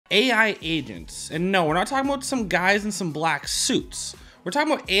AI agents. And no, we're not talking about some guys in some black suits. We're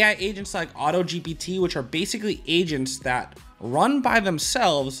talking about AI agents like AutoGPT, which are basically agents that run by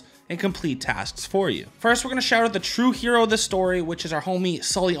themselves and complete tasks for you. First, we're gonna shout out the true hero of the story, which is our homie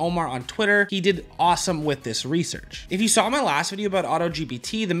Sully Omar on Twitter. He did awesome with this research. If you saw my last video about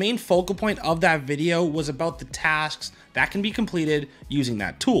AutoGPT, the main focal point of that video was about the tasks that can be completed using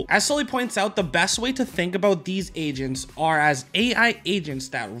that tool. As Sully points out, the best way to think about these agents are as AI agents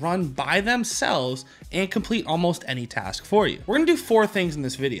that run by themselves and complete almost any task for you. We're gonna do 4 things in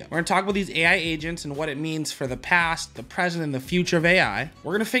this video. We're gonna talk about these AI agents and what it means for the past, the present, and the future of AI.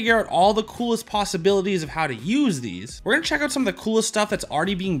 We're gonna figure out all the coolest possibilities of how to use these. We're gonna check out some of the coolest stuff that's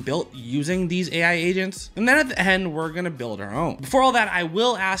already being built using these AI agents. And then at the end, we're gonna build our own. Before all that, I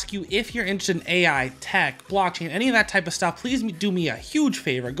will ask you, if you're interested in AI, tech, blockchain, any of that type of stuff, please do me a huge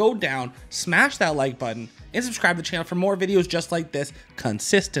favor. Go down, smash that like button, and subscribe to the channel for more videos just like this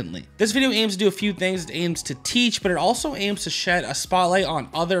consistently. This video aims to do a few things. It aims to teach, but it also aims to shed a spotlight on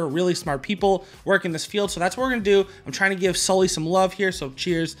other really smart people working in this field. So that's what we're gonna do. I'm trying to give Sully some love here, so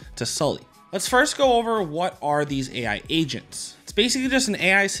cheers to Sully. Let's first go over what are these AI agents. It's basically just an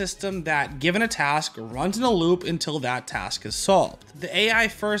AI system that, given a task, runs in a loop until that task is solved. The AI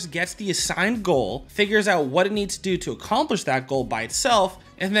first gets the assigned goal, figures out what it needs to do to accomplish that goal by itself,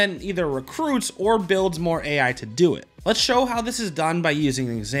 and then either recruits or builds more AI to do it. Let's show how this is done by using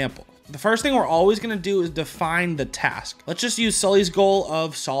an example. The first thing we're always gonna do is define the task. Let's just use Sully's goal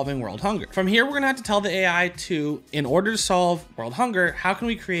of solving world hunger. From here, we're gonna have to tell the AI to, in order to solve world hunger, how can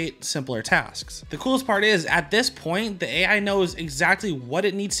we create simpler tasks? The coolest part is, at this point, the AI knows exactly what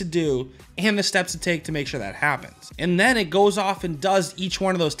it needs to do and the steps to take to make sure that happens. And then it goes off and does each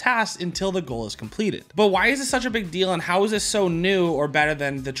one of those tasks until the goal is completed. But why is this such a big deal, and how is this so new or better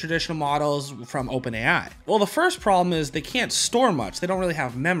than the traditional models from OpenAI? Well, the first problem is they can't store much. They don't really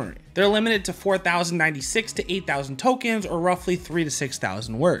have memory. They're limited to 4,096 to 8,000 tokens, or roughly 3,000 to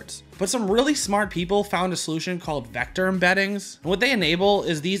 6,000 words. But some really smart people found a solution called vector embeddings. And what they enable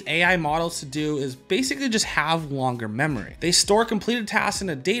is these AI models to do is basically just have longer memory. They store completed tasks in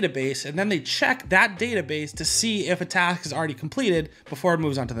a database, and then they check that database to see if a task is already completed before it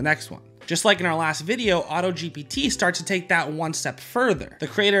moves on to the next one. Just like in our last video, AutoGPT starts to take that one step further. The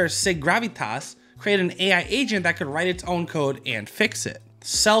creator, Sig Gravitas, created an AI agent that could write its own code and fix it,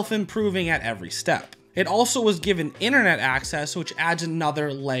 self-improving at every step. It also was given internet access, which adds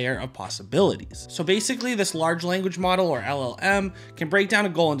another layer of possibilities. So basically, this large language model, or LLM, can break down a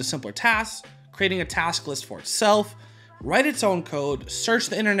goal into simpler tasks, creating a task list for itself, write its own code, search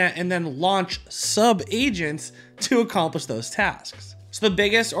the internet, and then launch sub-agents to accomplish those tasks. So the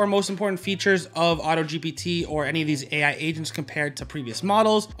biggest or most important features of AutoGPT or any of these AI agents compared to previous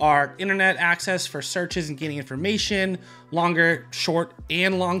models are internet access for searches and getting information, longer, short,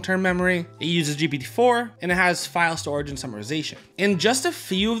 and long-term memory. It uses GPT-4, and it has file storage and summarization. And just a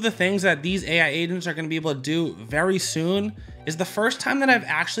few of the things that these AI agents are going to be able to do very soon is the first time that I've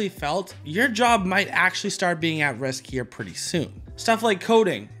actually felt your job might actually start being at risk here pretty soon. Stuff like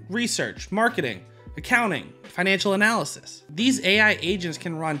coding, research, marketing, accounting, financial analysis. These AI agents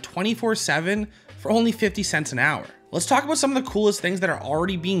can run 24/7 for only 50 cents an hour. Let's talk about some of the coolest things that are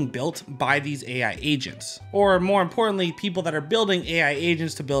already being built by these AI agents, or more importantly, people that are building AI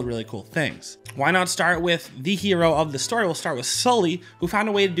agents to build really cool things. Why not start with the hero of the story? We'll start with Sully, who found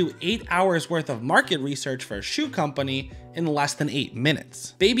a way to do 8 hours worth of market research for a shoe company in less than 8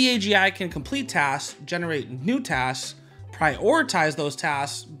 minutes. Baby AGI can complete tasks, generate new tasks, prioritize those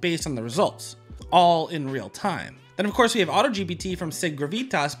tasks based on the results, all in real time. Then of course we have AutoGPT from Sig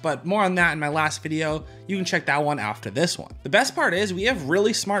Gravitas, but more on that in my last video. You can check that one after this one. The best part is we have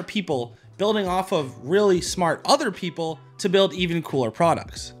really smart people building off of really smart other people to build even cooler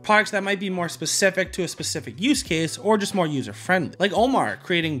products. Products that might be more specific to a specific use case or just more user-friendly. Like Omar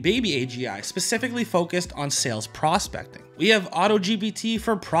creating Baby AGI, specifically focused on sales prospecting. We have AutoGPT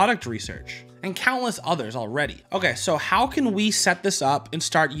for product research, and countless others already. Okay, so how can we set this up and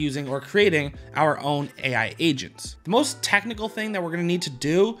start using or creating our own AI agents? The most technical thing that we're gonna need to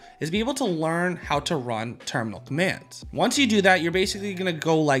do is be able to learn how to run terminal commands. Once you do that, you're basically gonna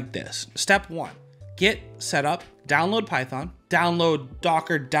go like this. Step 1, get set up, download Python, download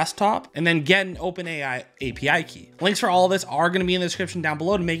Docker desktop, and then get an OpenAI API key. Links for all of this are gonna be in the description down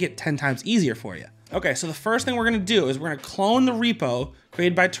below to make it 10 times easier for you. Okay, so the first thing we're gonna do is we're gonna clone the repo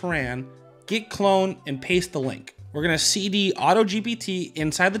created by Taran, git clone, and paste the link. We're gonna cd AutoGPT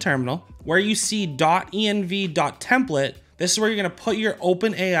inside the terminal. Where you see .env.template, this is where you're gonna put your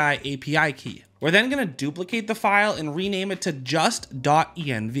OpenAI API key. We're then gonna duplicate the file and rename it to just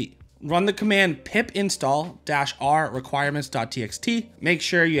 .env. run the command pip install -r requirements.txt. Make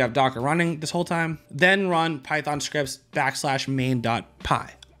sure you have Docker running this whole time. Then run Python scripts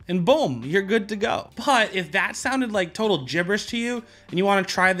 /main.py. And boom, you're good to go. But if that sounded like total gibberish to you and you want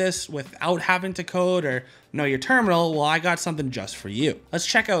to try this without having to code or know your terminal, well, I got something just for you. Let's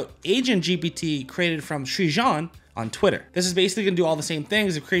check out AgentGPT created from Srijan on Twitter. This is basically gonna do all the same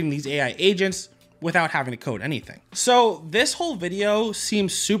things of creating these AI agents without having to code anything. So this whole video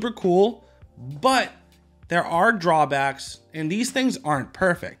seems super cool, but there are drawbacks and these things aren't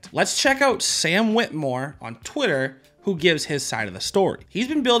perfect. Let's check out Sam Whitmore on Twitter, who gives his side of the story. He's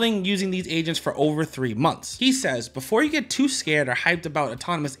been building using these agents for over 3 months. He says, before you get too scared or hyped about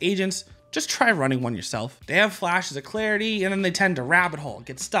autonomous agents, just try running one yourself. They have flashes of clarity and then they tend to rabbit hole,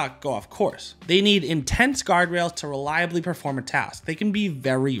 get stuck, go off course. They need intense guardrails to reliably perform a task. They can be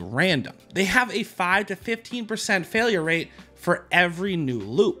very random. They have a 5 to 15% failure rate for every new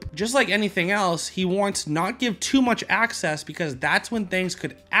loop. Just like anything else, he wants to not give too much access because that's when things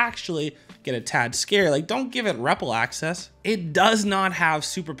could actually get a tad scary. Like, don't give it REPL access. It does not have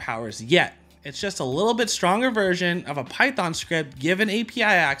superpowers yet. It's just a little bit stronger version of a Python script given API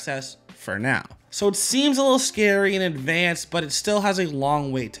access for now. So it seems a little scary and advanced, but it still has a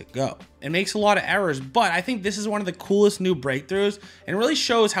long way to go. It makes a lot of errors, but I think this is one of the coolest new breakthroughs and really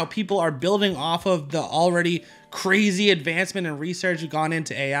shows how people are building off of the already crazy advancement and research gone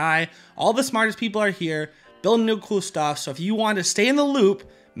into AI. All the smartest people are here building new cool stuff. So if you want to stay in the loop,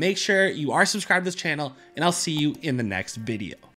 make sure you are subscribed to this channel and I'll see you in the next video.